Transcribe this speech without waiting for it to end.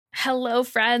Hello,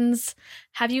 friends.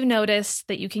 Have you noticed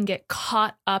that you can get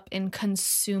caught up in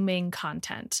consuming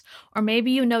content? Or maybe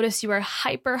you notice you are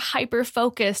hyper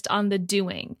focused on the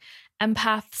doing.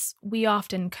 Empaths, we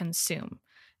often consume.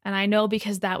 And I know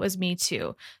because that was me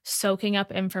too, soaking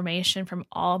up information from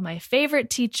all my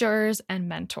favorite teachers and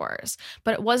mentors.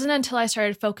 But it wasn't until I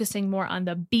started focusing more on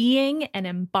the being and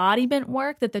embodiment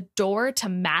work that the door to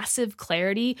massive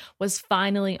clarity was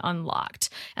finally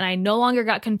unlocked. And I no longer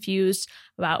got confused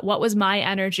about what was my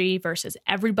energy versus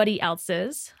everybody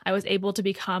else's. I was able to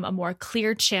become a more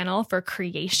clear channel for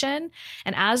creation,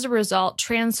 and as a result,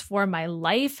 transform my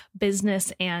life,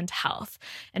 business, and health.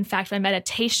 In fact, my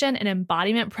meditation and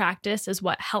embodiment practice is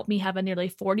what helped me have a nearly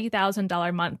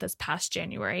 $40,000 month this past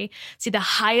January, see the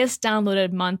highest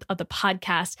downloaded month of the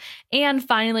podcast, and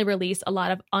finally release a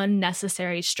lot of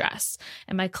unnecessary stress.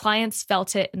 And my clients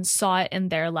felt it and saw it in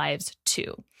their lives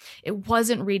too. It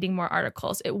wasn't reading more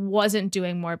articles. It wasn't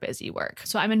doing more busy work.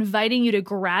 So I'm inviting you to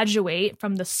graduate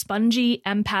from the spongy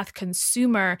empath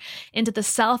consumer into the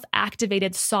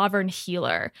self-activated sovereign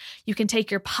healer. You can take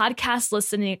your podcast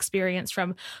listening experience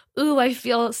from, ooh, I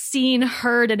feel seen,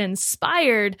 heard, and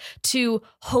inspired to,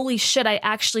 holy shit, I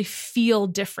actually feel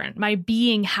different. My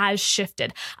being has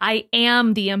shifted. I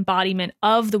am the embodiment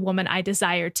of the woman I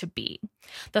desire to be.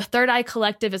 The Third Eye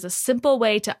Collective is a simple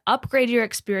way to upgrade your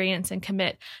experience and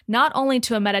commit not only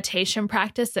to a meditation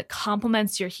practice that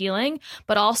complements your healing,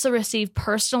 but also receive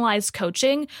personalized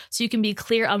coaching so you can be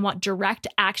clear on what direct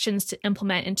actions to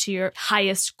implement into your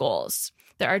highest goals.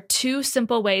 There are two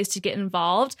simple ways to get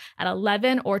involved at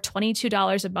 $11 or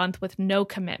 $22 a month with no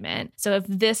commitment. So if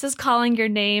this is calling your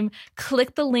name,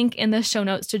 click the link in the show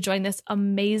notes to join this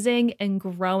amazing and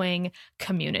growing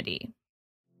community.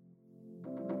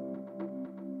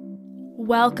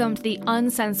 Welcome to the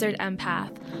Uncensored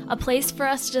Empath, a place for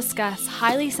us to discuss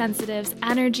highly sensitives,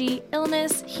 energy,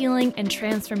 illness, healing, and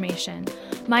transformation.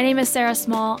 My name is Sarah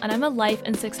Small, and I'm a life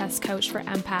and success coach for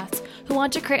empaths who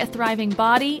want to create a thriving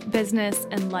body, business,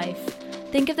 and life.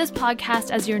 Think of this podcast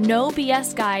as your no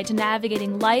BS guide to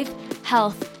navigating life,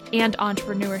 health, and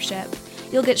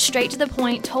entrepreneurship. You'll get straight to the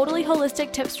point, totally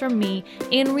holistic tips from me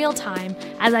in real time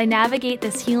as I navigate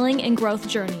this healing and growth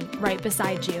journey right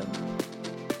beside you.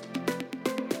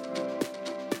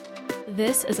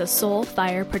 This is a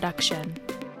Soulfire production.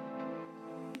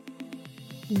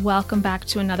 Welcome back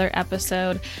to another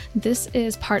episode. This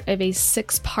is part of a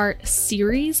 6-part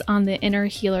series on the inner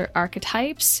healer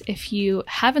archetypes. If you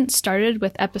haven't started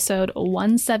with episode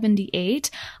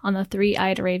 178 on the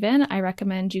Three-Eyed Raven, I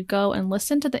recommend you go and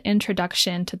listen to the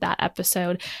introduction to that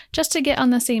episode just to get on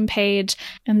the same page.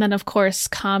 And then, of course,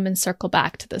 come and circle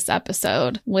back to this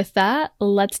episode. With that,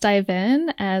 let's dive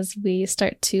in as we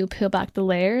start to peel back the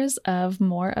layers of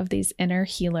more of these inner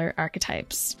healer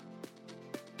archetypes.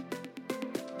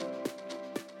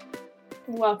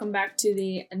 Welcome back to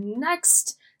the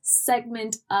next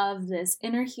segment of this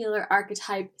Inner Healer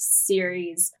Archetype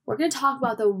series. We're going to talk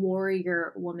about the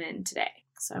warrior woman today.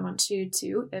 So I want you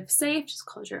to, if safe, just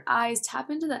close your eyes, tap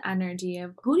into the energy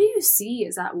of who do you see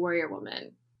as that warrior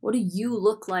woman? What do you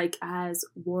look like as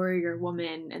warrior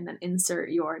woman? And then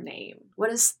insert your name. What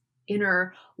does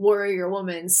inner warrior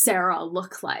woman Sarah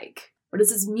look like? What does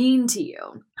this mean to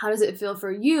you? How does it feel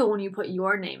for you when you put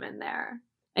your name in there?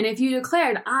 And if you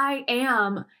declared, I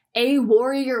am a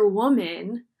warrior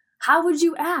woman, how would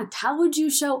you act? How would you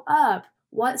show up?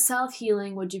 What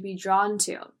self-healing would you be drawn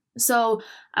to? So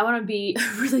I want to be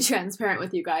really transparent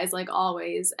with you guys, like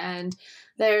always. And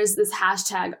there's this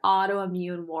hashtag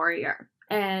autoimmune warrior.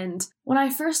 And when I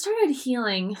first started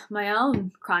healing my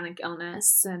own chronic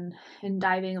illness and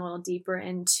diving a little deeper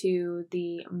into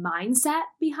the mindset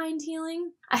behind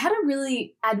healing, I had a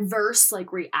really adverse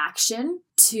reaction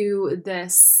to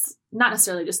this, not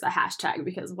necessarily just the hashtag,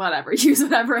 because whatever, use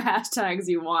whatever hashtags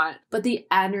you want, but the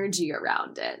energy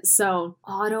around it. So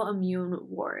autoimmune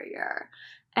warrior.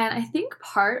 And I think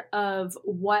part of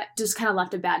what just kind of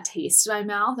left a bad taste in my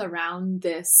mouth around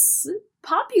this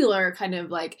popular kind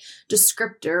of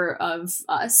descriptor of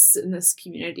us in this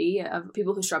community of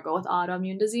people who struggle with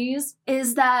autoimmune disease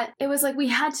is that it was like we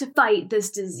had to fight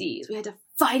this disease. We had to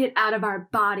fight it out of our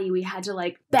body. We had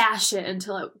to bash it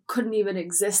until it couldn't even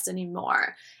exist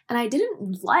anymore. And I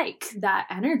didn't like that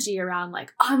energy around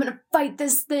I'm going to fight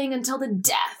this thing until the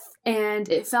death. And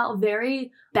it felt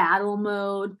very battle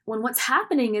mode when what's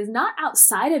happening is not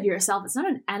outside of yourself. It's not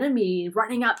an enemy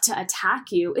running up to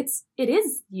attack you. It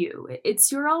is you.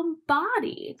 It's your own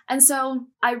body. And so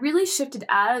I really shifted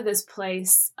out of this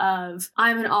place of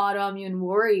I'm an autoimmune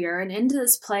warrior and into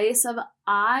this place of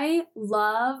I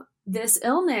love this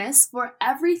illness for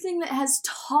everything that has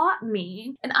taught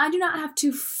me, and I do not have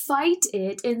to fight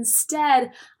it.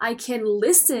 Instead, I can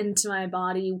listen to my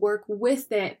body, work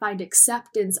with it, find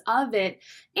acceptance of it,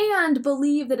 and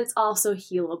believe that it's also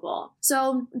healable.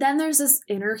 So then there's this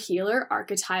inner healer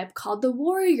archetype called the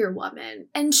warrior woman,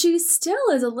 and she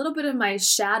still is a little bit of my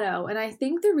shadow. And I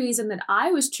think the reason that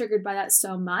I was triggered by that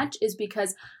so much is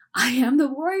because I am the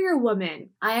warrior woman.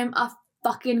 I am a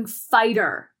fucking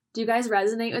fighter. Do you guys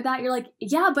resonate with that? You're like,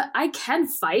 yeah, but I can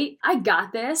fight. I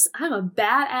got this. I'm a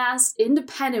badass,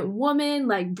 independent woman.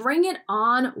 Like, bring it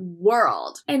on,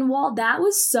 world. And while that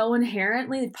was so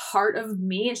inherently part of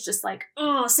me, it's just like,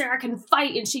 oh, Sarah can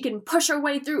fight and she can push her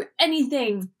way through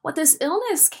anything. What this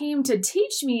illness came to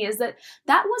teach me is that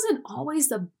that wasn't always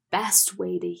the best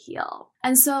way to heal.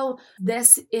 And so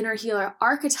this inner healer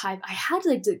archetype, I had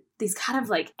like these kind of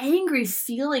like angry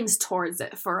feelings towards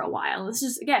it for a while. This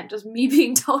is, again, just me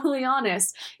being totally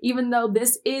honest, even though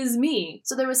this is me.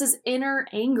 So there was this inner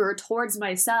anger towards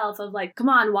myself of like, come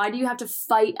on, why do you have to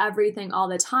fight everything all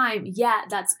the time? Yeah,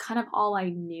 that's kind of all I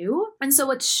knew. And so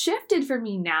what's shifted for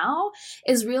me now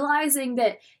is realizing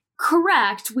that,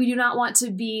 correct, we do not want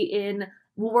to be in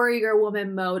warrior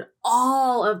woman mode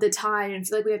all of the time and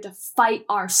feel like we have to fight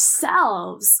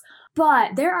ourselves.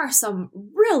 But there are some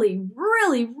really,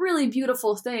 really, really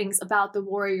beautiful things about the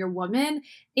warrior woman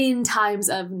in times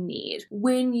of need.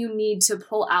 When you need to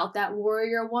pull out that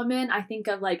warrior woman, I think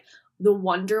of like the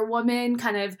Wonder Woman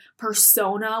kind of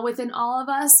persona within all of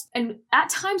us. And at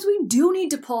times we do need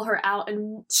to pull her out,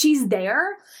 and she's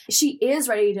there. She is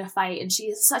ready to fight, and she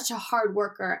is such a hard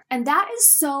worker. And that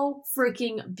is so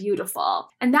freaking beautiful.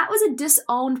 And that was a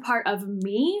disowned part of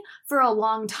me for a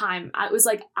long time. I was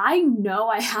like, I know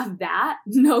I have that.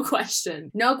 No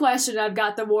question. No question, I've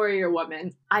got the warrior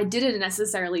woman. I didn't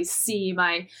necessarily see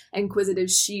my inquisitive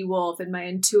she-wolf and my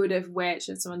intuitive witch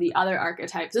and some of the other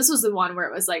archetypes. This was the one where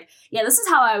it was like, yeah, this is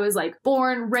how I was like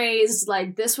born, raised,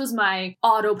 like this was my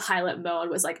autopilot mode,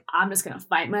 was like, I'm just gonna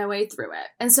fight my way through it.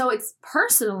 And so it's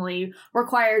personally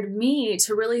required me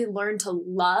to really learn to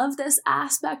love this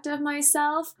aspect of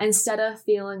myself instead of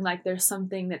feeling like there's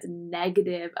something that's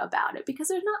negative about it, because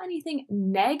there's not anything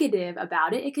negative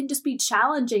about it. It can just be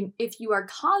challenging if you are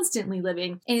constantly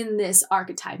living in this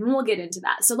archetype, and we'll get into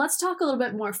that. So let's talk a little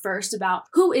bit more first about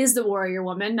who is the warrior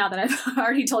woman, now that I've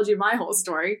already told you my whole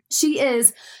story. She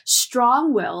is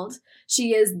strong-willed.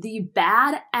 She is the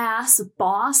badass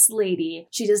boss lady.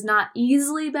 She does not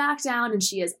easily back down, and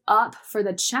she is up for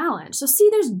the challenge. So see,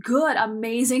 there's good,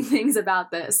 amazing things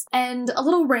about this. And a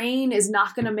little rain is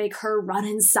not going to make her run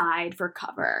inside for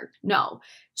cover. No.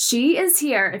 She is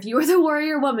here. If you are the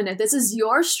warrior woman, if this is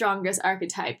your strongest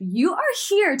archetype, you are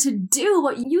here to do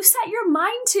what you set your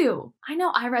mind to. I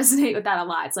know I resonate with that a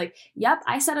lot. It's like, yep,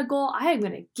 I set a goal. I am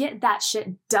going to get that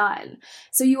shit done.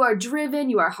 So you are driven,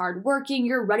 you are hardworking,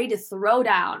 you're ready to throw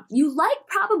down. You like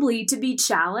probably to be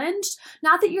challenged.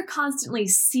 Not that you're constantly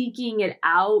seeking it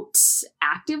out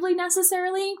actively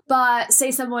necessarily, but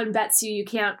say someone bets you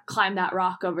can't climb that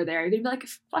rock over there. You're going to be like,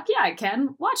 fuck yeah, I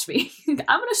can. Watch me.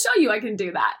 I'm going to show you I can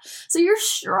do that. So you're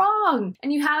strong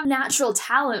and you have natural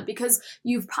talent because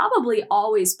you've probably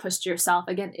always pushed yourself.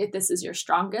 Again, if this is your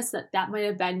strongest, that might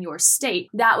have been your state.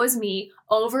 That was me,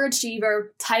 overachiever,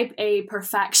 type A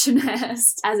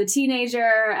perfectionist as a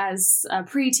teenager, as a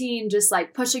preteen, just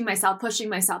like pushing myself,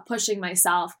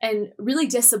 and really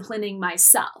disciplining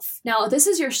myself. Now, if this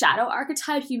is your shadow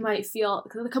archetype, you might feel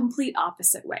the complete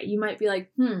opposite way. You might be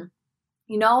like,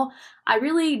 you know, I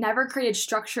really never created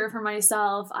structure for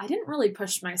myself. I didn't really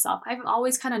push myself. I've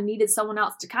always kind of needed someone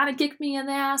else to kind of kick me in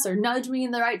the ass or nudge me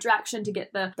in the right direction to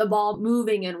get the ball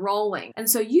moving and rolling. And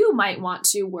so you might want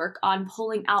to work on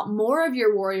pulling out more of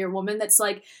your warrior woman that's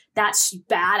like that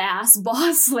badass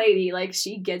boss lady, like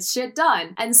she gets shit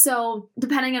done. And so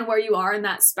depending on where you are in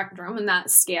that spectrum and that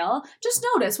scale, just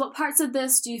notice what parts of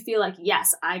this do you feel like,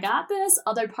 yes, I got this,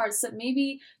 other parts that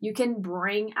maybe you can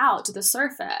bring out to the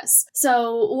surface.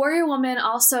 So warrior woman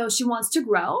also, she wants to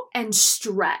grow and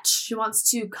stretch. She wants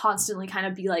to constantly kind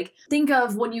of be like, think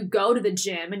of when you go to the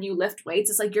gym and you lift weights,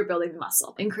 it's like you're building the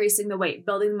muscle, increasing the weight,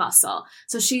 building the muscle.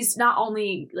 So she's not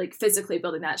only like physically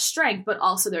building that strength, but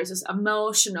also there's this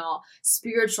emotional,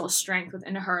 spiritual strength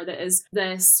within her that is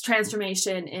this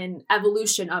transformation and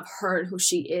evolution of her and who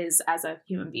she is as a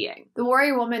human being. The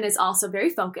warrior woman is also very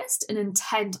focused and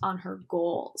intent on her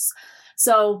goals.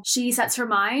 So she sets her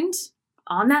mind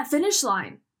on that finish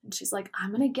line. And she's like,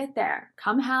 I'm gonna get there.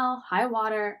 Come hell, high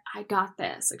water, I got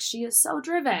this. Like, she is so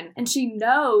driven and she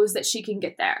knows that she can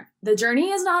get there. The journey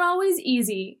is not always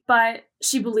easy, but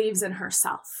she believes in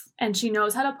herself and she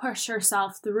knows how to push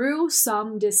herself through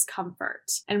some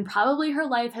discomfort. And probably her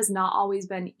life has not always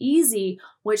been easy,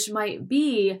 which might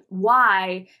be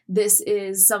why this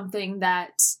is something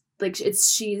that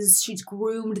she's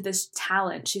groomed this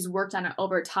talent. She's worked on it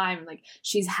over time. Like,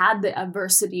 she's had the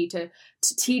adversity to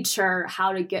teach her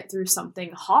how to get through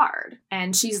something hard.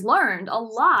 And she's learned a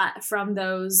lot from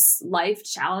those life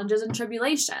challenges and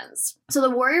tribulations. So the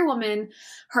warrior woman,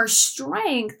 her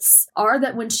strengths are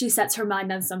that when she sets her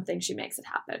mind on something, she makes it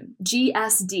happen.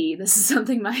 GSD. This is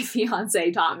something my fiance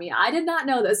taught me. I did not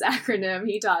know this acronym.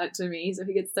 He taught it to me, so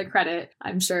he gets the credit.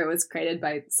 I'm sure it was created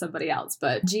by somebody else,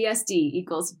 but GSD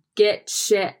equals get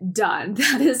shit done.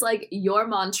 That is like your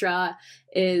mantra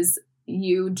is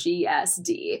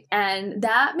UGSD. And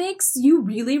that makes you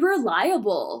really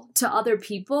reliable to other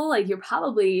people. Like, you're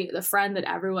probably the friend that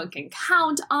everyone can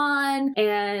count on.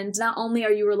 And not only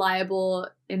are you reliable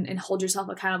and hold yourself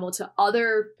accountable to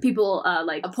other people,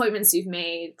 like appointments you've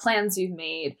made, plans you've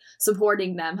made,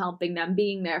 supporting them, helping them,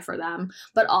 being there for them,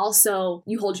 but also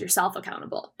you hold yourself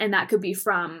accountable. And that could be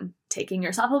from taking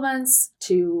your supplements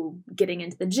to getting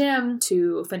into the gym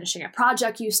to finishing a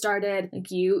project you started. Like,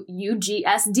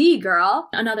 UGSD, girl.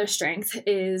 Another strength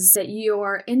is that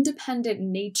your independent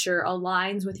nature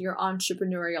aligns with your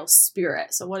entrepreneurial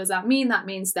spirit. So what does that mean? That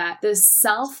means that this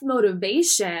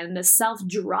self-motivation, the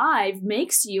self-drive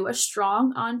makes you a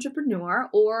strong entrepreneur,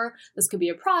 or this could be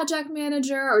a project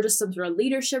manager or just some sort of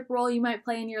leadership role you might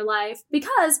play in your life,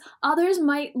 because others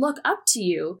might look up to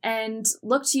you and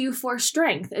look to you for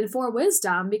strength and for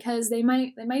wisdom, because they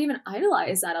might even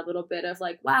idolize that a little bit of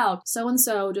like, wow,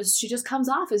 so-and-so she just comes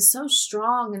off as so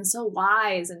strong and so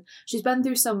wise, and she's been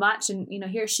through so much, and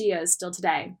here she is still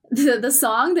today. The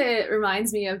song that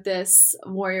reminds me of this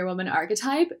warrior woman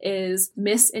archetype is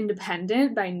Miss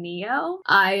Independent by Neo.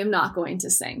 I am not going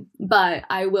to sing, but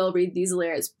I will read these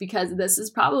lyrics because this is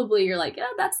probably, you're like, yeah,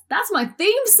 that's my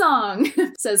theme song.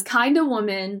 It says, kind of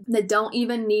woman that don't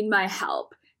even need my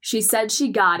help. She said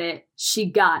she got it. She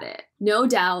got it. No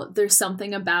doubt there's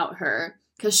something about her,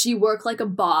 'cause she work like a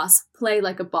boss, play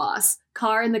like a boss.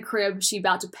 Car in the crib, she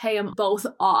about to pay them both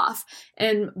off.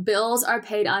 And bills are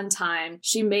paid on time.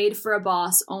 She made for a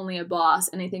boss, only a boss.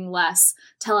 Anything less,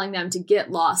 telling them to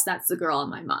get lost. That's the girl in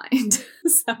my mind.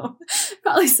 So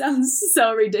probably sounds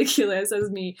so ridiculous as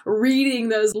me reading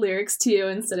those lyrics to you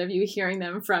instead of you hearing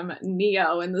them from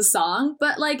Neo in the song.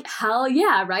 But like, hell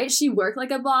yeah, right? She worked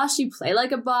like a boss. She played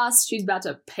like a boss. She's about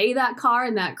to pay that car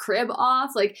and that crib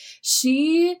off. Like,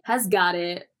 she has got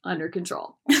it under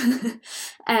control.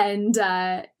 And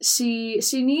she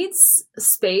needs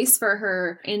space for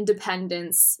her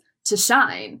independence to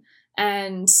shine.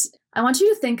 And I want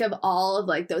you to think of all of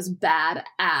like those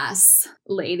badass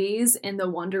ladies in the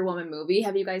Wonder Woman movie.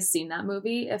 Have you guys seen that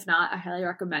movie? If not, I highly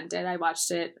recommend it. I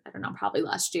watched it, I don't know, probably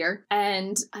last year.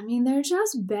 And I mean, they're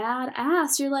just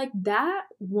badass. You're like, that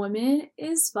woman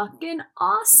is fucking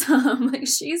awesome. Like,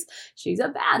 she's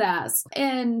a badass.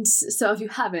 And so if you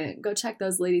haven't, go check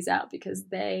those ladies out because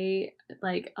they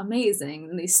like amazing.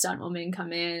 And these stunt women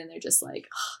come in and they're just like,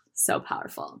 so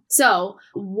powerful. So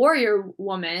warrior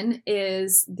woman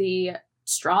is the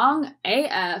strong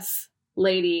AF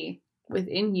lady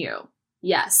within you.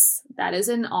 Yes, that is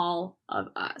in all of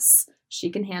us.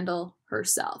 She can handle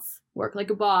herself. Work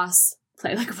like a boss,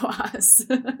 play like a boss.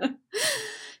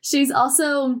 She's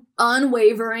also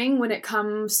unwavering when it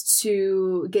comes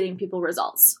to getting people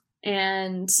results.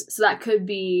 And so that could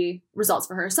be results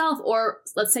for herself, or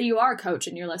let's say you are a coach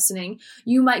and you're listening,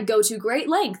 you might go to great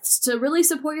lengths to really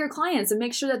support your clients and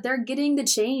make sure that they're getting the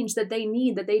change that they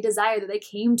need, that they desire, that they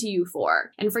came to you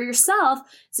for. And for yourself,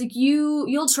 it's like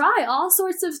you'll try all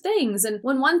sorts of things. And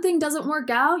when one thing doesn't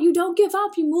work out, you don't give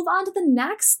up. You move on to the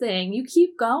next thing. You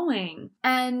keep going.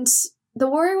 And the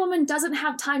warrior woman doesn't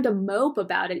have time to mope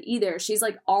about it either. She's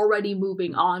like already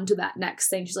moving on to that next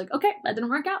thing. She's like, okay, that didn't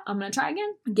work out. I'm going to try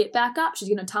again. Get back up. She's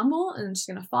going to tumble and she's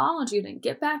going to fall and she's going to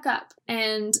get back up.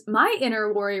 And my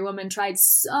inner warrior woman tried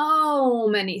so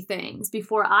many things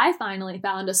before I finally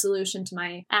found a solution to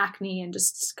my acne and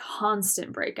just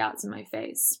constant breakouts in my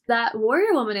face. That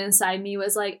warrior woman inside me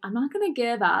was like, I'm not going to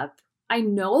give up. I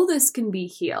know this can be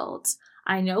healed.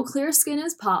 I know clear skin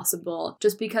is possible.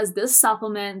 Just because this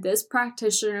supplement, this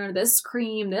practitioner, this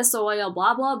cream, this oil,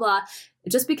 blah, blah, blah,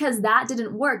 just because that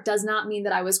didn't work does not mean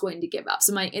that I was going to give up.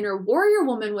 So my inner warrior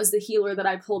woman was the healer that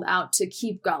I pulled out to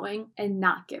keep going and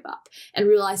not give up and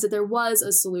realize that there was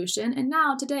a solution. And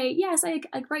now today, yes,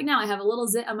 right now I have a little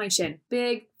zit on my chin,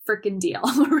 big freaking deal,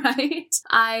 right?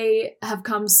 I have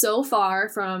come so far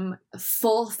from a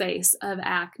full face of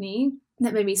acne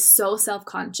that made me so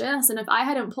self-conscious. And if I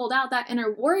hadn't pulled out that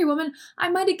inner warrior woman, I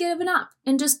might have given up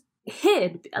and just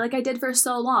hid like I did for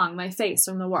so long my face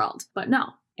from the world. But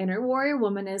no, inner warrior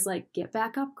woman is like, get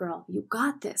back up, girl. You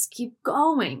got this. Keep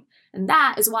going. And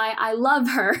that is why I love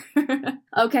her.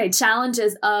 Okay,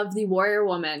 challenges of the warrior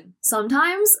woman.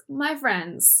 Sometimes, my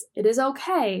friends, it is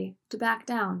okay to back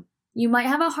down. You might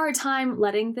have a hard time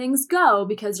letting things go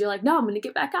because you're like, no, I'm going to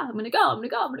get back up. I'm going to go. I'm going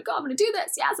to go. I'm going to go. I'm going to do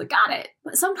this. Yes, I got it.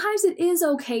 But sometimes it is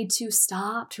okay to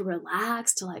stop, to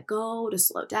relax, to let go, to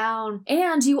slow down.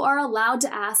 And you are allowed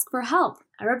to ask for help.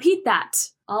 I repeat that.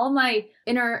 All of my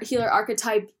inner healer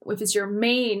archetype, which is your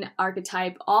main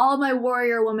archetype, all of my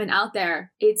warrior women out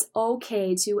there, it's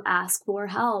okay to ask for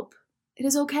help. It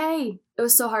is okay. It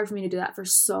was so hard for me to do that for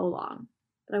so long.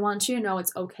 But I want you to know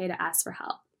it's okay to ask for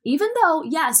help. Even though,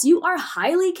 yes, you are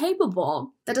highly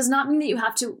capable, that does not mean that you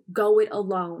have to go it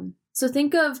alone. So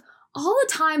think of all the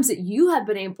times that you have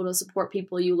been able to support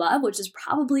people you love, which is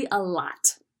probably a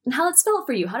lot. And how it's felt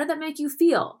for you. How did that make you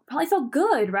feel? Probably felt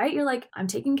good, right? You're like, I'm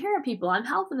taking care of people. I'm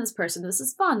helping this person. This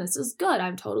is fun. This is good.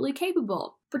 I'm totally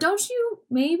capable. But don't you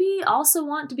maybe also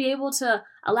want to be able to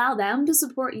allow them to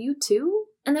support you too?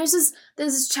 And there's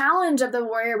this challenge of the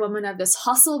warrior woman of this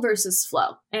hustle versus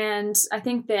flow. And I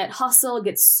think that hustle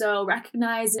gets so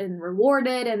recognized and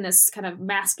rewarded in this kind of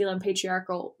masculine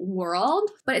patriarchal world.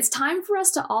 But it's time for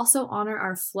us to also honor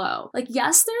our flow. Like,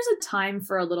 yes, there's a time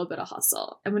for a little bit of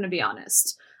hustle. I'm going to be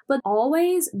honest. But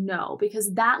always no,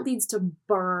 because that leads to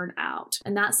burnout.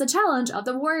 And that's the challenge of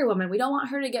the warrior woman. We don't want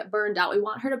her to get burned out. We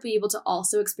want her to be able to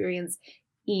also experience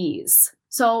ease.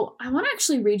 So I want to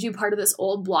actually read you part of this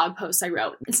old blog post I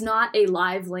wrote. It's not a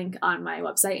live link on my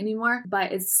website anymore,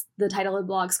 but it's the title of the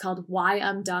blog's called Why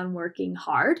I'm Done Working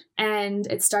Hard. And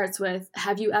it starts with,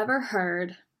 have you ever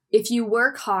heard, if you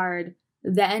work hard,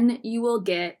 then you will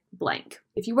get blank.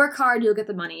 If you work hard, you'll get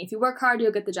the money. If you work hard,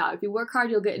 you'll get the job. If you work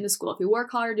hard, you'll get into school. If you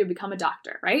work hard, you'll become a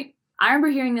doctor, right? I remember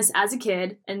hearing this as a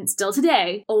kid and still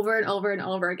today over and over and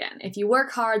over again. If you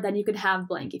work hard, then you can have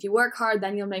blank. If you work hard,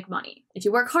 then you'll make money. If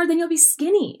you work hard, then you'll be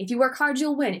skinny. If you work hard,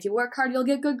 you'll win. If you work hard, you'll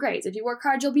get good grades. If you work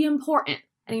hard, you'll be important.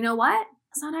 And you know what?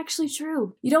 That's not actually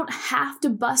true. You don't have to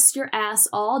bust your ass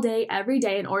all day, every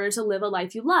day in order to live a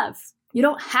life you love. You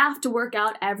don't have to work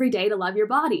out every day to love your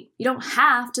body. You don't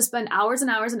have to spend hours and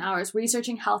hours and hours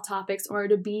researching health topics in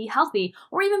order to be healthy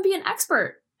or even be an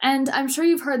expert. And I'm sure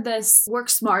you've heard this work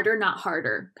smarter, not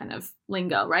harder kind of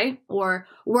lingo, right? Or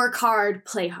work hard,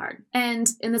 play hard. And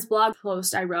in this blog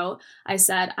post I wrote, I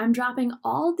said, I'm dropping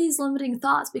all of these limiting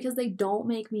thoughts because they don't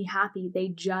make me happy. They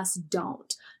just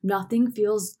don't. Nothing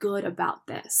feels good about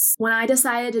this. When I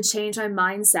decided to change my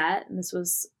mindset, and this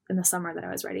was in the summer that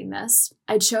I was writing this,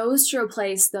 I chose to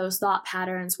replace those thought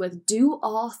patterns with do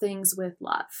all things with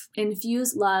love.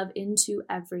 Infuse love into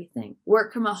everything.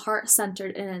 Work from a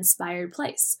heart-centered and inspired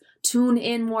place. Tune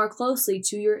in more closely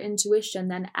to your intuition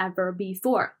than ever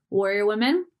before. Warrior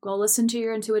women, go listen to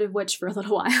your intuitive witch for a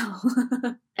little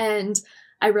while. And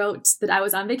I wrote that I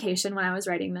was on vacation when I was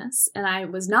writing this, and I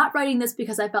was not writing this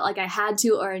because I felt like I had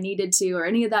to or I needed to or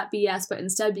any of that BS, but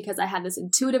instead because I had this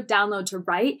intuitive download to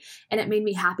write, and it made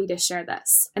me happy to share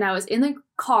this. And I was in the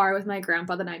car with my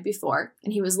grandpa the night before,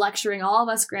 and he was lecturing all of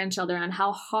us grandchildren on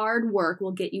how hard work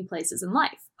will get you places in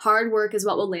life. Hard work is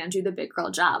what will land you the big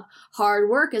girl job. Hard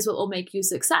work is what will make you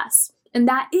success. And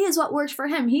that is what worked for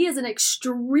him. He is an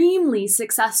extremely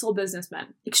successful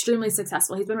businessman. Extremely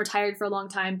successful. He's been retired for a long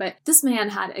time, but this man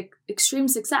had extreme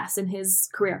success in his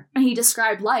career. And he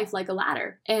described life like a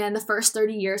ladder. And the first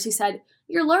 30 years, he said,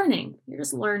 you're learning. You're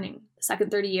just learning. The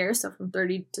second 30 years, so from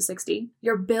 30 to 60,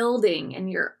 you're building and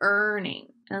you're earning.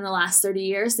 And in the last 30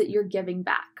 years, that you're giving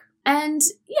back. And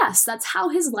yes, that's how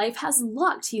his life has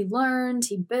looked. He learned,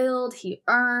 he built, he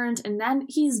earned, and then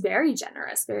he's very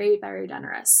generous, very, very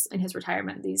generous in his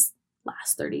retirement these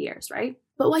last 30 years, right?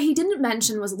 But what he didn't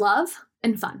mention was love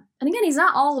and fun. And again, he's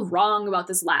not all wrong about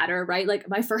this ladder, right? Like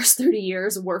my first 30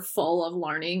 years were full of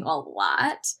learning a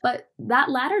lot, but that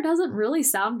ladder doesn't really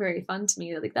sound very fun to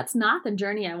me. Like that's not the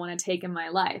journey I want to take in my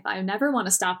life. I never want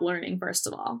to stop learning, first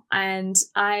of all. And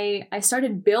I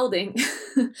started building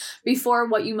before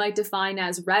what you might define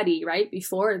as ready, right?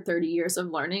 Before 30 years of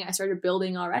learning, I started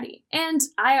building already. And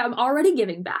I am already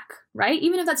giving back, right?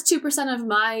 Even if that's 2% of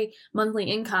my monthly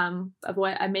income of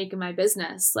what I make in my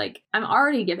business, like I'm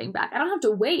already giving back. I don't have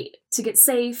to wait to get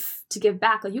safe, to give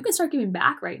back. Like you can start giving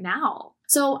back right now.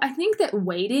 So I think that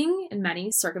waiting in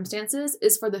many circumstances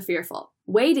is for the fearful.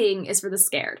 Waiting is for the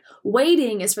scared.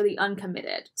 Waiting is for the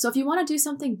uncommitted. So if you want to do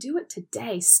something, do it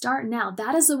today. Start now.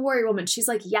 That is the warrior woman. She's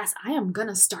like, yes, I am going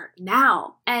to start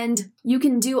now. And you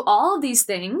can do all of these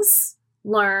things: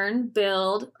 learn,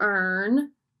 build,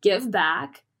 earn, give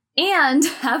back, and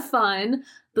have fun.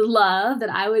 The love that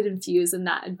I would infuse in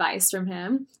that advice from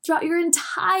him throughout your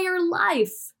entire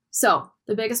life. So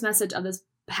the biggest message of this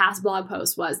past blog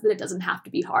post was that it doesn't have to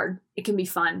be hard. It can be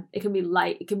fun. It can be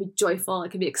light. It can be joyful.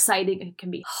 It can be exciting. It can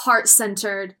be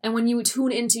heart-centered. And when you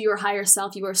tune into your higher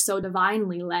self, you are so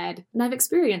divinely led. And I've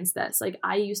experienced this. Like,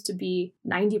 I used to be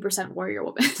 90% warrior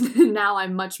woman. Now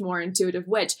I'm much more intuitive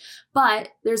witch. But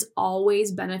there's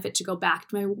always benefit to go back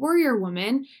to my warrior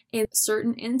woman in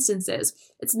certain instances.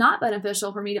 It's not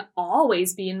beneficial for me to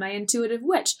always be in my intuitive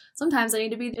witch. Sometimes I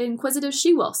need to be the inquisitive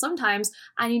she-wolf. Sometimes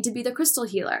I need to be the crystal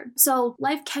healer. So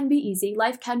life can be easy.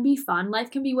 Life can be fun. Life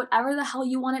can be whatever the hell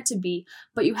you want it to be.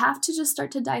 But you have to just start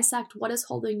to dissect what is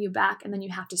holding you back. And then you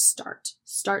have to start.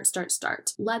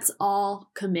 Let's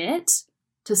all commit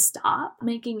to stop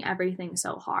making everything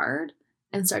so hard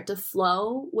and start to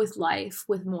flow with life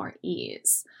with more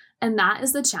ease. And that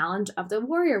is the challenge of the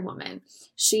warrior woman.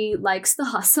 She likes the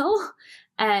hustle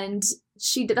and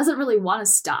she doesn't really want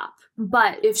to stop.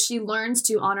 But if she learns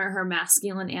to honor her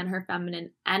masculine and her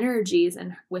feminine energies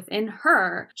and within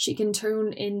her, she can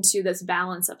tune into this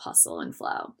balance of hustle and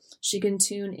flow. She can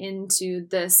tune into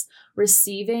this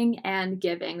receiving and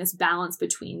giving, this balance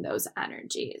between those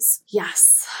energies.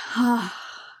 Yes.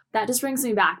 That just brings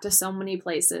me back to so many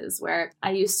places where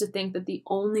I used to think that the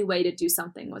only way to do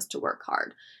something was to work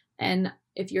hard. And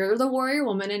if you're the warrior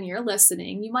woman and you're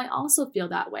listening, you might also feel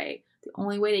that way. The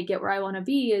only way to get where I want to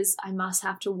be is I must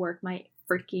have to work my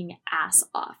freaking ass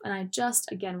off. And I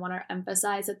just, again, want to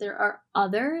emphasize that there are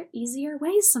other, easier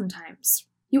ways sometimes.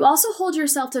 You also hold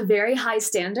yourself to very high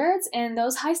standards, and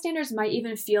those high standards might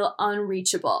even feel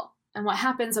unreachable. And what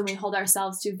happens when we hold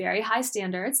ourselves to very high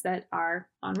standards that are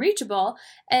unreachable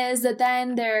is that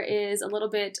then there is a little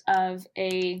bit of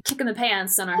a kick in the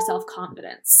pants on our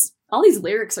self-confidence. All these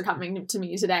lyrics are coming to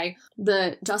me today.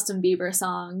 The Justin Bieber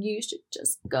song, "You should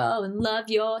just go and love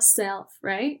yourself,"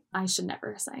 right? I should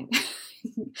never sing.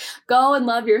 Go and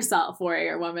love yourself,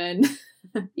 warrior woman.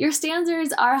 Your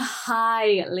standards are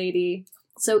high, lady.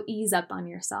 So ease up on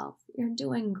yourself. You're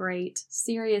doing great.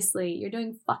 Seriously, you're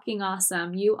doing fucking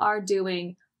awesome. You are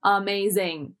doing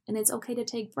amazing. And it's okay to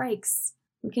take breaks.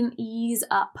 We can ease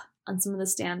up on some of the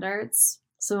standards,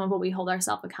 some of what we hold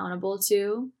ourselves accountable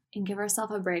to, and give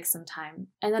ourselves a break sometime.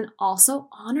 And then also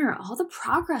honor all the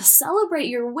progress. Celebrate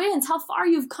your wins, how far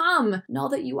you've come. Know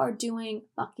that you are doing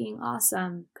fucking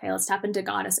awesome. Okay, let's tap into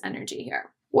goddess energy here.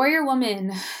 Warrior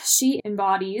woman, she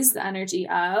embodies the energy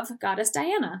of Goddess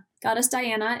Diana. Goddess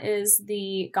Diana is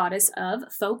the goddess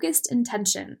of focused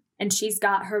intention, and she's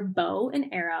got her bow and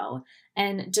arrow.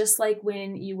 And just like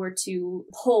when you were to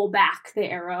pull back the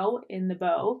arrow in the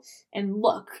bow and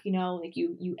look, like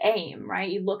you aim,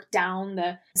 right? You look down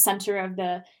the center of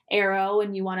the arrow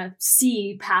and you want to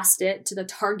see past it to the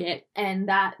target. And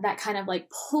that kind of like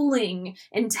pulling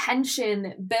intention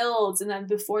that builds. And then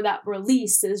before that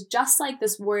release is just like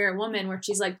this warrior woman where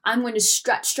she's like, I'm going to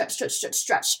stretch.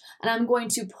 And I'm going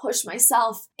to push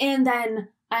myself. And then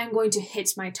I'm going to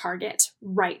hit my target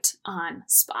right on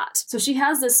spot. So she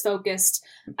has this focused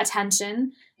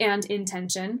attention and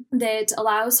intention that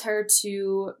allows her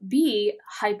to be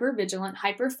hyper vigilant,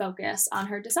 hyper focused on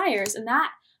her desires. And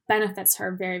that benefits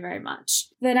her very, very much.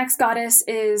 The next goddess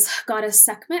is Goddess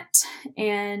Sekhmet.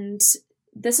 And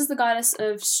this is the goddess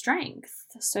of strength.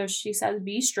 So she says,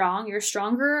 be strong. You're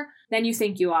stronger than you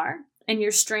think you are. And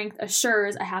your strength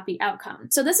assures a happy outcome.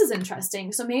 So this is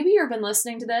interesting. So maybe you've been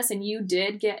listening to this and you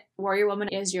did get warrior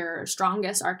woman as your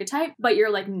strongest archetype, but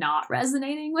you're like not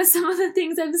resonating with some of the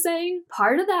things I'm saying.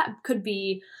 Part of that could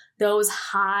be those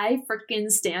high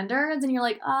freaking standards. And you're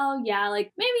like, oh yeah,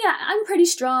 like maybe I'm pretty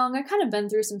strong. I've kind of been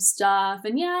through some stuff.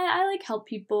 And yeah, I like help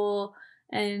people.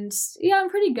 And yeah, I'm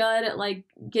pretty good at like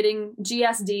getting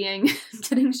GSDing,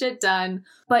 getting shit done.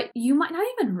 But you might not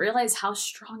even realize how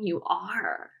strong you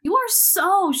are. You are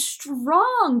so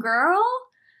strong, girl.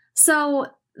 So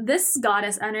this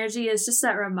goddess energy is just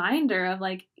that reminder of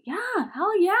like, yeah,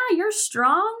 hell yeah, you're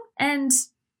strong. And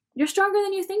you're stronger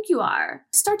than you think you are.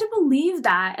 Start to believe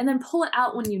that and then pull it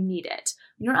out when you need it.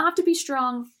 You don't have to be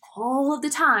strong all of the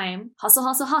time. Hustle,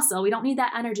 hustle, hustle. We don't need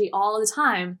that energy all of the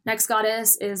time. Next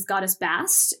goddess is Goddess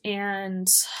Bast, and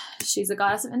she's a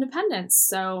goddess of independence.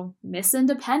 So Miss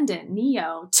Independent,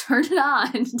 Neo, turn it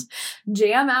on,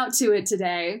 jam out to it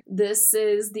today. This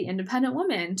is the independent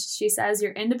woman. She says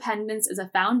your independence is a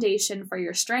foundation for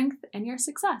your strength and your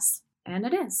success. And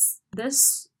it is.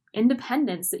 This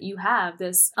independence that you have,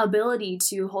 this ability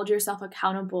to hold yourself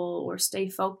accountable or stay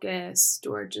focused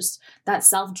or just that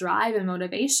self-drive and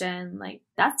motivation, like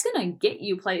that's going to get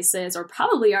you places, or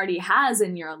probably already has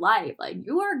in your life. Like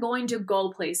you are going to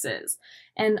go places,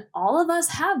 and all of us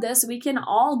have this. We can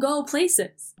all go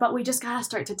places, but we just got to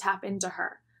start to tap into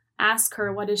her. Ask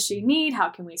her, what does she need? How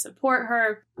can we support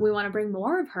her? We want to bring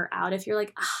more of her out. If you're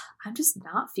like, I'm just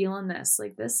not feeling this.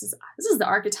 Like this is the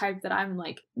archetype that I'm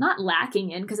like not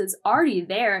lacking in, because it's already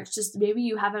there. It's just maybe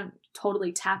you haven't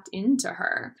totally tapped into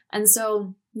her. And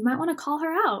so you might want to call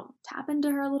her out, tap into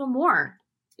her a little more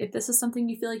if this is something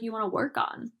you feel like you want to work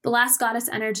on. The last goddess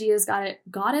energy is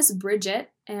Goddess Bridget,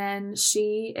 and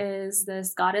she is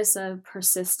this goddess of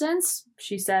persistence.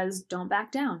 She says, don't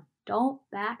back down. Don't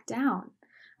back down.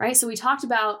 Right? So we talked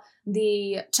about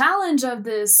the challenge of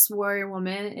this warrior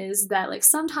woman is that like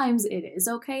sometimes it is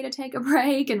okay to take a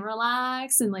break and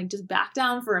relax and like just back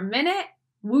down for a minute.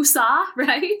 Woosah,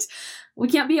 right? We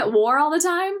can't be at war all the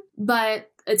time, but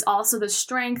it's also the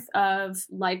strength of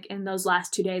like in those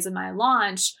last 2 days of my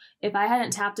launch, if I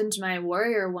hadn't tapped into my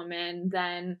warrior woman,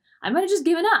 then I might have just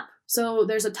given up. So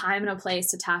there's a time and a place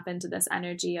to tap into this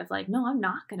energy of like, no, I'm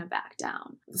not going to back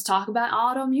down. Let's talk about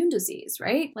autoimmune disease,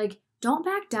 right? Like, don't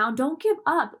back down. Don't give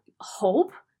up.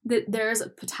 Hope that there's a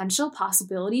potential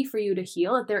possibility for you to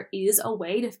heal, that there is a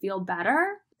way to feel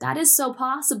better. That is so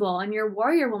possible. And your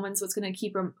warrior woman's who is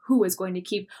going to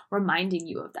keep reminding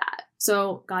you of that.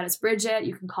 So Goddess Bridget,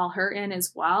 you can call her in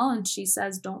as well. And she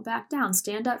says, don't back down.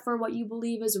 Stand up for what you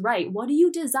believe is right. What do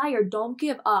you desire? Don't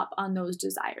give up on those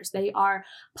desires. They are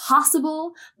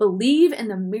possible. Believe in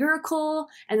the miracle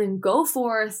and then go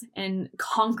forth and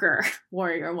conquer,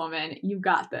 warrior woman. You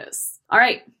got this. All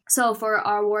right. So for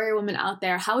our warrior woman out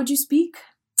there, how would you speak?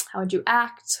 How would you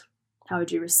act? How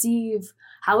would you receive?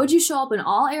 How would you show up in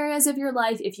all areas of your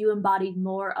life if you embodied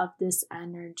more of this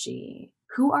energy?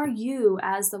 Who are you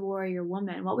as the warrior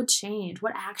woman? What would change?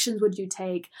 What actions would you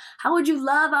take? How would you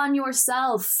love on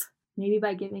yourself? Maybe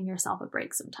by giving yourself a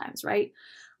break sometimes, right?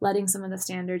 Letting some of the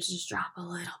standards just drop a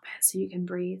little bit so you can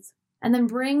breathe. And then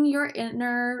bring your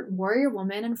inner warrior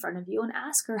woman in front of you and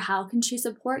ask her, how can she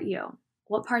support you?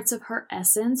 What parts of her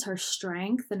essence, her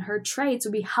strength, and her traits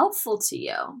would be helpful to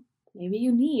you? Maybe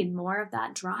you need more of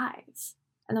that drive.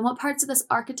 And then what parts of this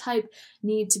archetype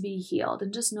need to be healed?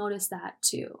 And just notice that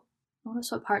too.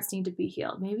 Notice what parts need to be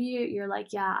healed. Maybe you're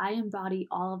like, yeah, I embody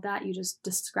all of that. You just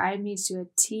described me to a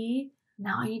T.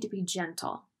 Now I need to be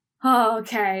gentle.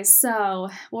 Okay, so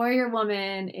warrior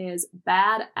woman is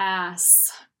badass.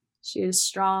 She is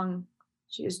strong.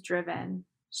 She is driven.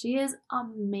 She is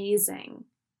amazing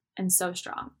and so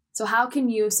strong. So how can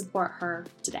you support her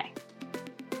today?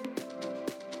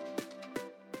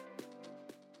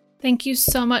 Thank you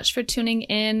so much for tuning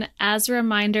in. As a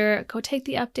reminder, go take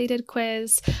the updated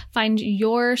quiz, find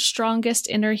your strongest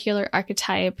inner healer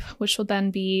archetype, which will then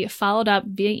be followed up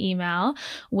via email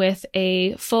with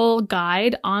a full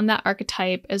guide on that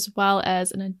archetype, as well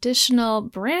as an additional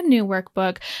brand new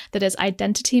workbook that is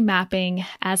identity mapping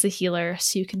as a healer,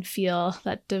 so you can feel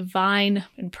that divine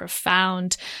and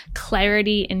profound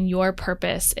clarity in your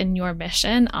purpose and your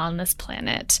mission on this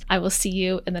planet. I will see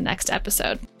you in the next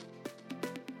episode.